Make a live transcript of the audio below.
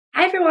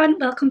everyone,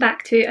 welcome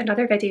back to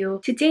another video.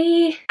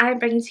 Today I'm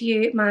bringing to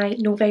you my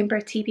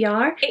November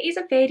TBR. It is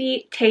a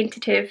very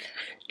tentative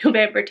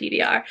November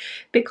TBR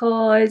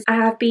because I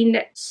have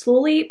been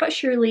slowly but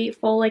surely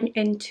falling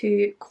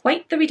into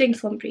quite the reading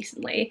slump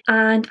recently,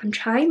 and I'm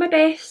trying my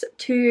best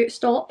to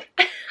stop.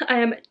 I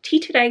am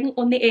teetering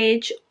on the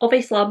edge of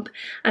a slump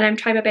and I'm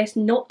trying my best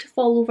not to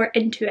fall over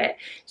into it.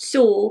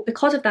 So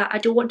because of that, I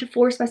don't want to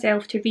force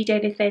myself to read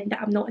anything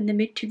that I'm not in the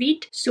mood to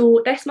read.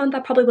 So this month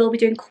I probably will be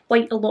doing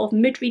quite a lot of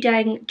mood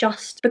reading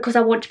just because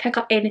I want to pick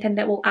up anything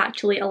that will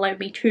actually allow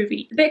me to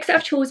read. The books that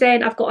I've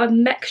chosen, I've got a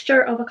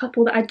mixture of a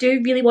couple that I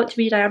do really want to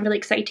read, I am really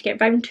excited to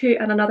get round to,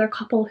 and another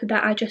couple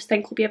that I just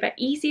think will be a bit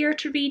easier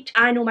to read.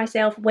 I know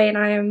myself, when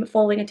I am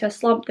falling into a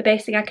slump, the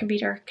best thing I can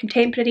read are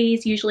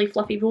contemporaries, usually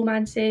fluffy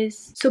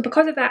romances. So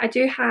because of that, I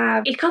do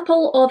have a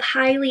couple of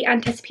highly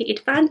anticipated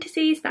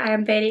fantasies that I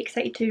am very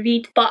excited to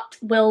read, but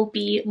will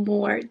be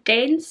more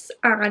dense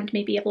and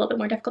maybe a little bit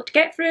more difficult to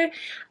get through,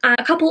 and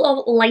a couple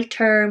of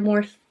lighter,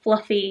 more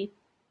fluffy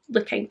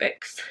looking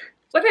books.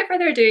 Without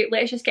further ado,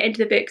 let's just get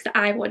into the books that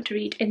I want to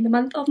read in the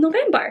month of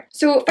November.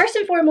 So first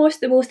and foremost,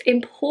 the most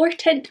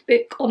important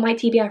book on my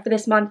TBR for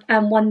this month,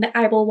 and one that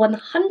I will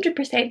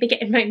 100% be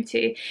getting round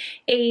to,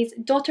 is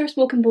Daughter of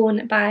Smoke and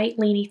Bone by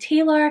Laini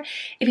Taylor.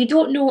 If you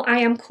don't know, I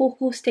am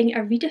co-hosting a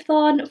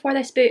readathon for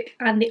this book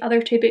and the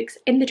other two books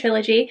in the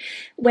trilogy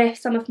with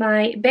some of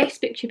my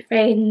best booktube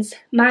friends,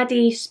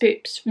 Maddie,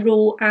 Spoops,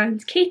 Ro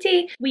and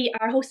Katie. We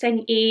are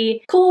co-hosting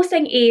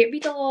a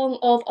read-along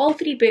of all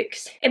three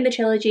books in the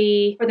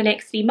trilogy for the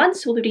next 3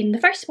 months. We'll be reading the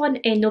first one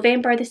in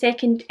November, the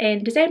second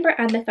in December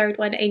and the third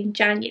one in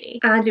January,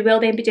 and we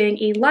will then be doing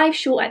a live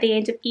show at the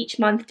end of each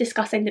month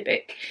discussing the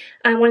book.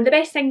 And one of the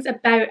best things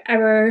about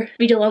our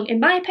read along,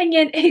 in my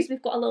opinion, is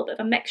we've got a little bit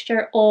of a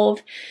mixture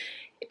of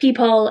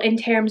people in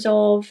terms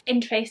of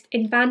interest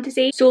in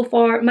fantasy. So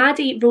for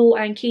Maddie, Ro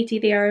and Katie,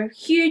 they are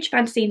huge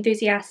fantasy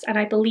enthusiasts and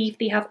I believe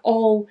they have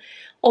all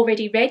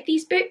already read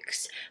these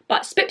books,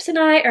 but Spoops and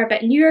I are a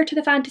bit newer to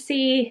the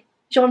fantasy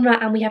genre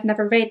and we have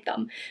never read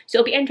them. So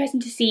it'll be interesting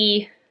to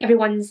see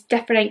everyone's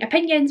differing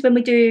opinions when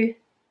we do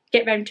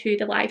get round to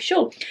the live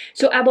show.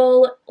 So I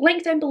will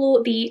link down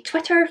below the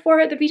Twitter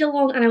for the read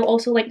along, and I will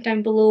also link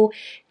down below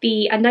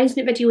the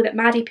announcement video that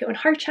Maddie put on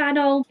her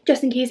channel,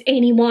 just in case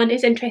anyone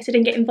is interested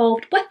in getting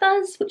involved with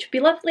us, which would be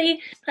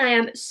lovely. I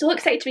am so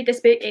excited to read this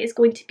book. It is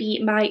going to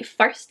be my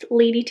first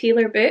Laini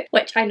Taylor book,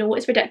 which I know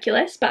is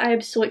ridiculous, but I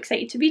am so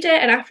excited to read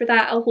it, and after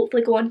that I'll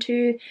hopefully go on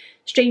to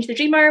Strange the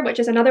Dreamer, which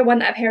is another one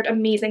that I've heard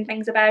amazing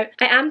things about.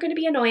 I am going to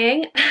be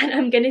annoying and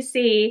I'm going to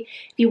say,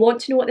 if you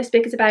want to know what this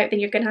book is about, then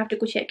you're going to have to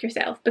go check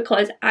yourself,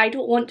 because I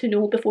don't want to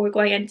know before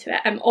going into it.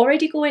 I'm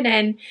already going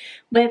in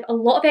with a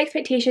lot of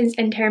expectations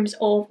in terms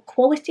of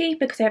quality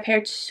because I've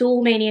heard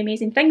so many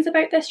amazing things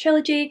about this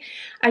trilogy.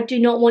 I do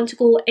not want to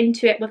go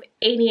into it with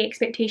any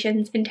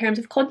expectations in terms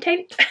of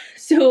content.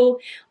 So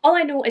all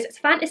I know is it's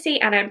fantasy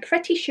and I'm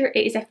pretty sure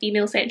it is a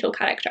female central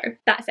character.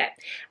 That's it.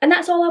 And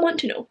that's all I want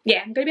to know.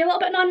 Yeah, I'm going to be a little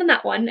bit annoying on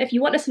that one. If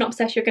you want a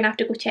synopsis, you're going to have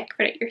to go check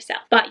for it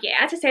yourself. But yeah,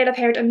 as I said, I've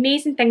heard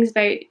amazing things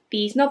about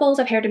these novels.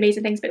 I've heard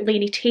amazing things about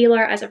Laini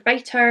Taylor as a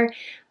writer,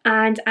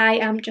 and I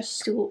am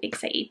just so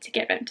excited to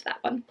get around to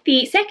that one.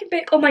 The second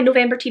book on my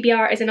November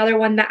TBR is another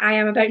one that I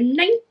am about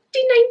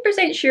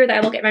 99% sure that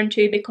I will get around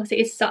to because it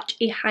is such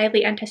a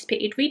highly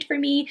anticipated read for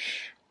me,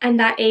 and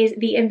that is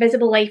The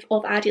Invisible Life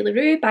of Addie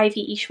LaRue by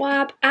V.E.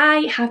 Schwab.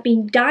 I have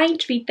been dying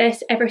to read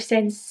this ever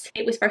since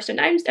it was first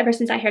announced, ever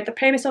since I heard the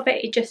premise of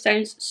it. It just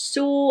sounds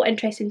so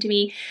interesting to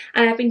me,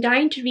 and I've been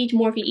dying to read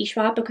more V.E.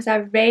 Schwab because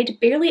I've read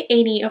barely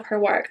any of her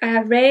work. I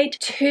have read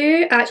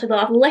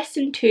I've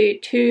listened to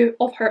two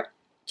of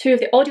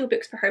the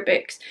audiobooks for her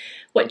books,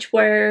 which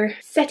were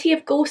City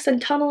of Ghosts and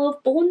Tunnel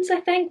of Bones, I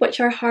think, which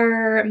are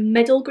her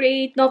middle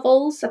grade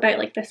novels about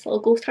like this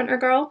little ghost hunter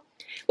girl,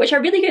 which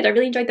are really good. I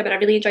really enjoyed them and I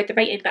really enjoyed the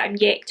writing, but I'm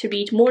yet to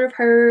read more of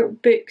her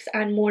books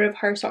and more of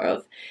her sort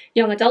of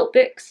young adult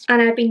books.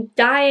 And I've been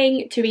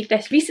dying to read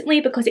this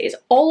recently because it is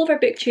all over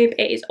BookTube,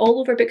 it is all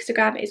over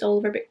Bookstagram, it is all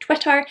over Book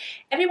Twitter.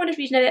 Everyone is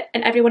reading it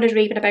and everyone is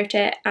raving about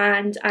it,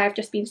 and I've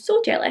just been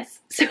so jealous.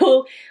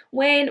 So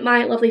when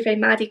my lovely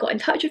friend Maddie got in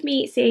touch with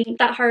me saying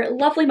that her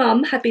lovely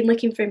mum had been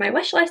looking through my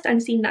wish list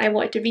and seen that I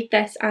wanted to read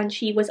this and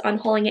she was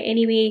unhauling it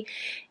anyway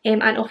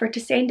and offered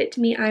to send it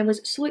to me, I was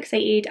so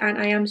excited and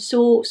I am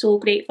so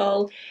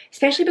grateful,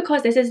 especially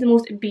because this is the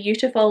most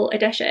beautiful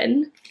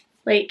edition.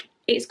 Like,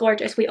 it's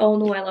gorgeous. We all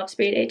know I love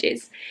sprayed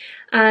edges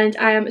and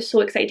I am so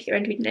excited to get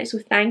around to reading it. So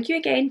thank you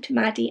again to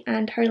Maddie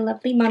and her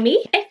lovely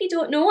mummy. If you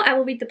don't know, I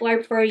will read the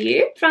blurb for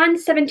you.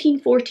 France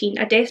 1714,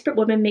 a desperate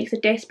woman makes a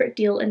desperate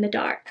deal in the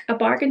dark. A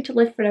bargain to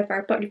live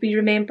forever but to be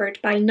remembered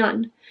by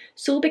none.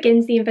 So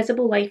begins the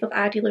invisible life of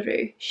Addie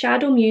LaRue,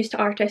 shadow muse to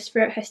artists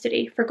throughout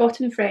history,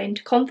 forgotten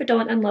friend,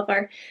 confidant and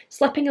lover,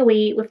 slipping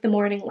away with the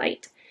morning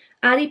light.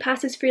 Addie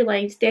passes through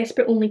lives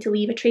desperate only to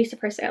leave a trace of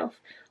herself,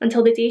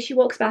 until the day she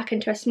walks back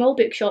into a small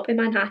bookshop in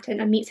Manhattan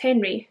and meets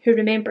Henry, who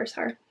remembers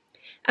her.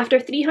 After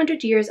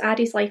 300 years,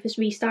 Addie's life is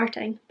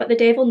restarting, but the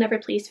devil never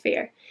plays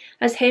fair.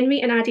 As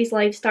Henry and Addie's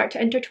lives start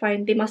to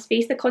intertwine, they must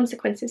face the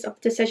consequences of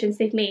the decisions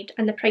they've made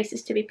and the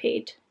prices to be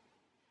paid.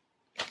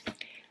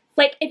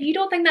 Like, if you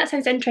don't think that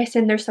sounds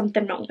interesting, there's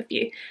something wrong with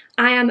you.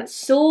 I am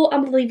so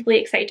unbelievably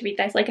excited to read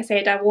this. Like I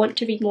said, I want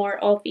to read more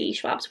of V.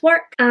 Schwab's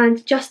work,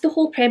 and just the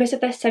whole premise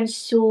of this sounds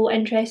so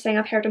interesting.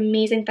 I've heard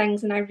amazing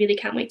things and I really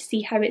can't wait to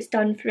see how it's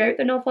done throughout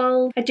the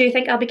novel. I do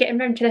think I'll be getting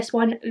around to this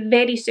one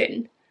very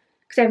soon,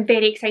 because I'm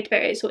very excited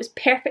about it. So it's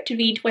perfect to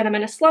read when I'm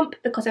in a slump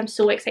because I'm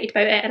so excited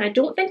about it, and I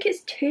don't think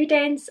it's too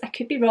dense. I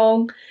could be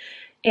wrong,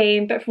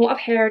 but from what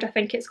I've heard, I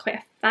think it's quite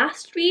a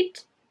fast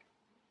read.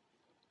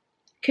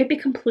 Could be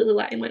completely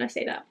lying when I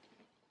say that.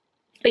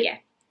 But yeah,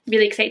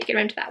 really excited to get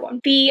around to that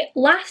one. The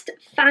last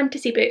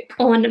fantasy book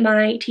on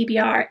my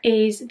TBR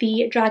is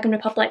The Dragon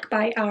Republic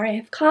by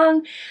R.F.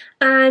 Kuang,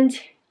 and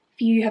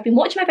if you have been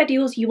watching my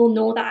videos, you will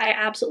know that I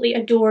absolutely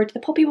adored The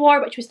Poppy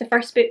War, which was the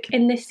first book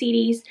in this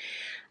series.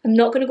 I'm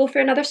not going to go for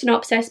another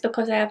synopsis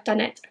because I have done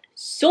it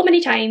so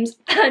many times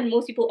and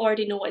most people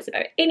already know what it's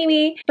about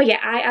anyway. But yeah,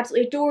 I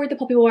absolutely adored The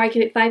Poppy War. I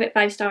give it 5 out of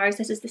 5 stars.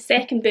 This is the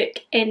second book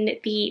in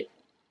the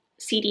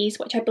series,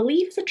 which I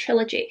believe is a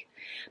trilogy.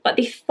 But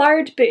the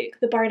third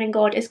book, The Burning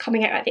God, is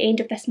coming out at the end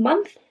of this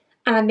month,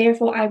 and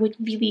therefore I would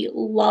really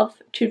love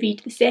to read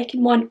the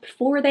second one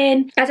before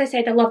then. As I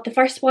said, I loved the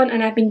first one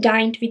and I've been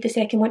dying to read the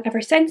second one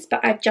ever since,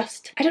 but I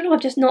don't know, I've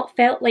just not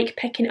felt like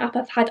picking it up.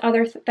 I've had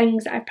other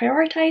things that I've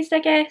prioritised, I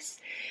guess.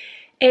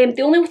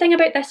 The only thing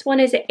about this one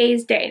is it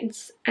is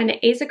dense and it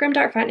is a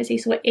grimdark fantasy,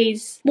 so it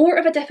is more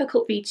of a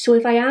difficult read. So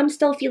if I am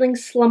still feeling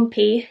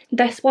slumpy,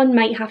 this one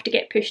might have to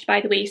get pushed by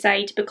the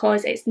wayside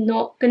because it's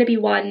not going to be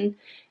one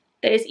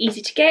that is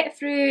easy to get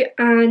through,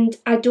 and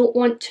I don't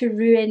want to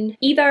ruin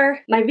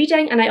either my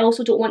reading and I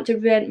also don't want to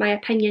ruin my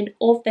opinion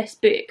of this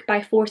book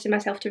by forcing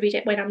myself to read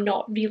it when I'm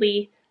not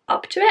really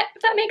up to it,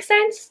 if that makes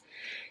sense.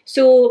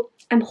 So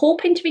I'm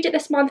hoping to read it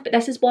this month, but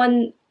this is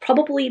one,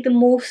 probably the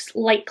most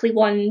likely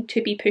one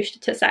to be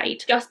pushed to the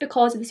side, just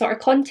because of the sort of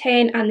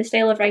content and the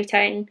style of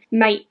writing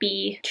might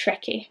be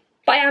tricky.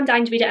 But I am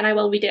dying to read it and I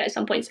will read it at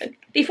some point soon.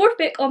 The fourth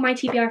book on my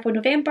TBR for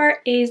November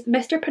is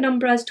Mr.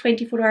 Penumbra's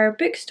 24-Hour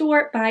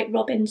Bookstore by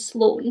Robin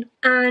Sloan.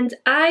 And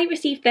I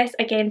received this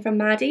again from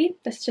Maddie.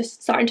 This is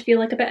just starting to feel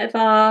like a bit of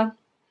a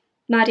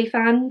Maddie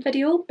fan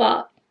video,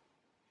 but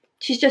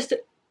she's just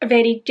a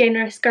very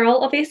generous girl,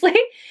 obviously.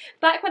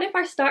 Back when I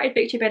first started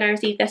booktubing, I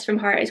received this from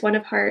her as one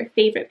of her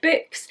favourite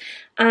books,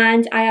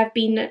 and I have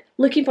been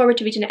looking forward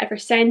to reading it ever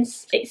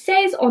since. It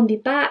says on the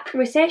back,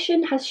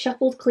 recession has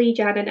shuffled Clay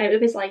Janin out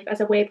of his life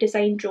as a web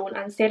design drone,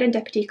 and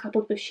serendipity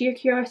coupled with sheer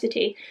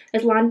curiosity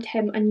has landed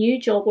him a new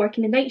job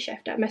working the night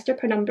shift at Mr.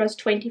 Penumbra's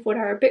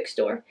 24-hour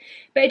bookstore.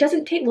 But it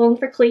doesn't take long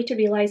for Clay to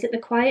realise that the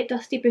quiet,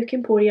 dusty book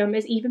emporium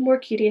is even more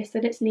curious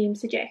than its name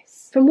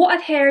suggests. From what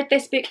I've heard,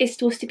 this book is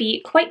supposed to be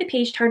quite the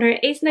page turner.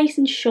 It is nice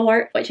and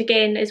short, which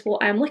again is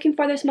what I'm looking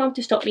for this month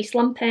to stop me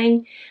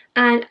slumping.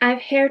 And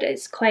I've heard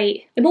it's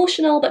quite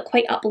emotional but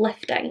quite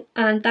uplifting,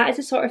 and that is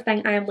the sort of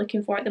thing I am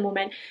looking for at the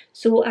moment.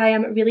 So I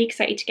am really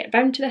excited to get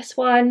round to this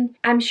one.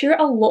 I'm sure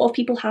a lot of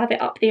people have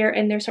it up there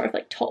in their sort of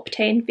like top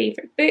 10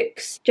 favourite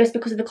books just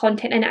because of the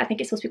content in it. I think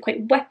it's supposed to be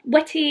quite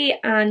witty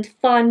and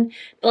fun,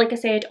 but like I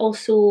said,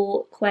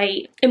 also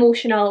quite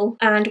emotional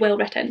and well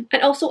written.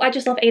 And also I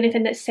just love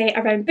anything that's set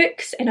around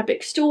books, in a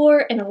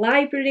bookstore, in a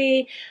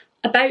library,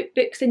 about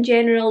books in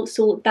general,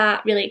 so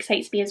that really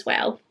excites me as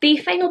well. The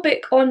final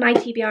book on my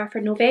TBR for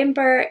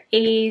November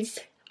is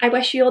I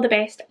Wish You All the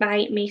Best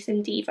by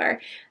Mason Deaver.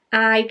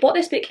 I bought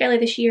this book earlier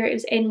this year. It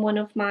was in one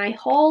of my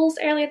hauls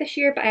earlier this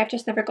year, but I've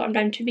just never gotten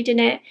around to reading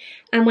it,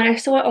 and when I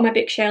saw it on my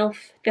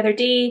bookshelf the other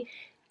day,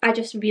 I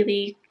just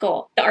really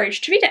got the urge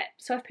to read it,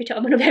 so I've put it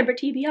on my November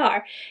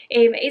TBR.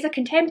 It is a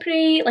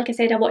contemporary. Like I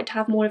said, I wanted to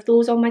have more of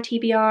those on my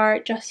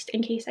TBR just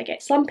in case I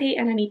get slumpy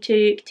and I need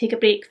to take a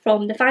break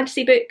from the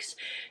fantasy books,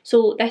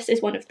 so this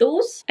is one of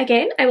those.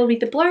 Again, I will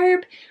read the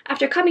blurb.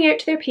 After coming out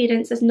to their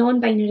parents as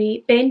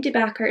non-binary, Ben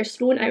DeBacker is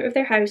thrown out of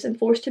their house and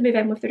forced to move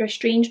in with their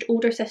estranged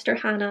older sister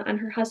Hannah and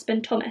her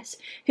husband Thomas,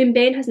 whom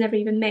Ben has never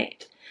even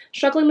met.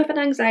 Struggling with an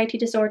anxiety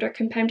disorder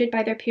compounded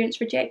by their parents'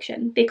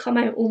 rejection, they come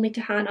out only to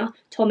Hannah,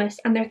 Thomas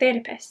and their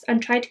therapist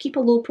and try to keep a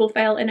low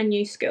profile in a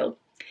new school.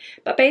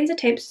 But Ben's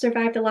attempts to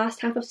survive the last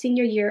half of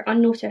senior year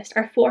unnoticed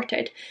are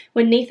thwarted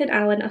when Nathan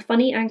Allen, a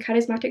funny and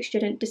charismatic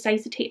student,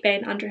 decides to take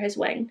Ben under his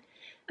wing.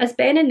 As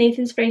Ben and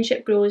Nathan's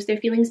friendship grows, their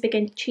feelings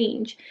begin to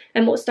change,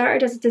 and what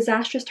started as a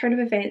disastrous turn of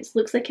events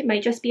looks like it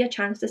might just be a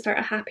chance to start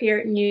a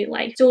happier new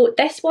life. So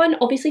this one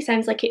obviously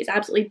sounds like it is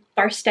absolutely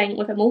bursting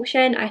with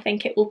emotion. I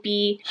think it will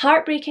be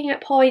heartbreaking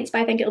at points,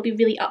 but I think it will be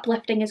really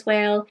uplifting as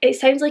well. It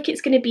sounds like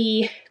it's going to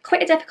be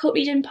quite a difficult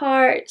read in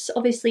parts,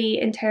 obviously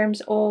in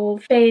terms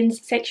of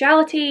Ben's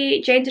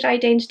sexuality, gender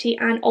identity,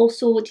 and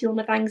also dealing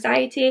with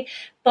anxiety.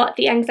 But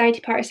the anxiety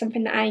part is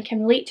something that I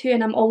can relate to,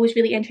 and I'm always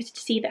really interested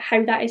to see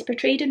how that is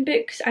portrayed in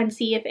books and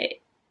see if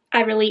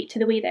I relate to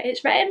the way that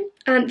it's written.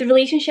 And the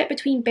relationship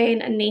between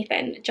Ben and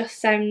Nathan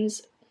just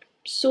sounds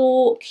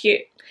so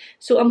cute.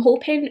 So I'm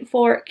hoping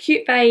for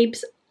cute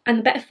vibes and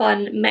a bit of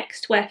fun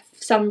mixed with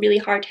some really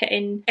hard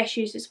hitting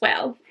issues as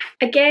well.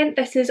 Again,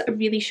 this is a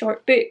really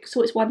short book,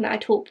 so it's one that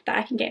I'd hope that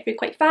I can get through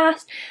quite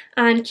fast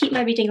and keep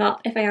my reading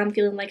up if I am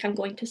feeling like I'm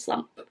going to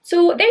slump.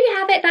 So there you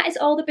have it, that is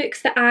all the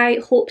books that I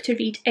hope to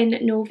read in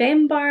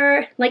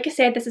November. Like I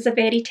said, this is a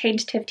very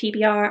tentative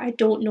TBR. I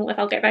don't know if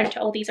I'll get around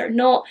to all these or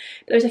not,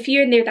 but there's a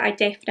few in there that I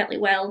definitely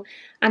will,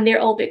 and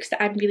they're all books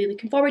that I'm really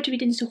looking forward to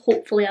reading, so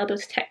hopefully I'll be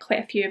able to tick quite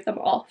a few of them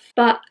off.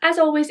 But as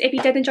always, if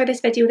you did enjoy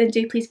this video, then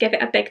do please give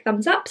it a big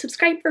thumbs up,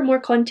 subscribe for more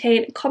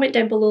content, comment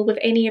down below with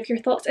any of your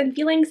thoughts and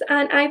feelings,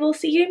 and I will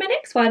see you in my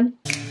next one.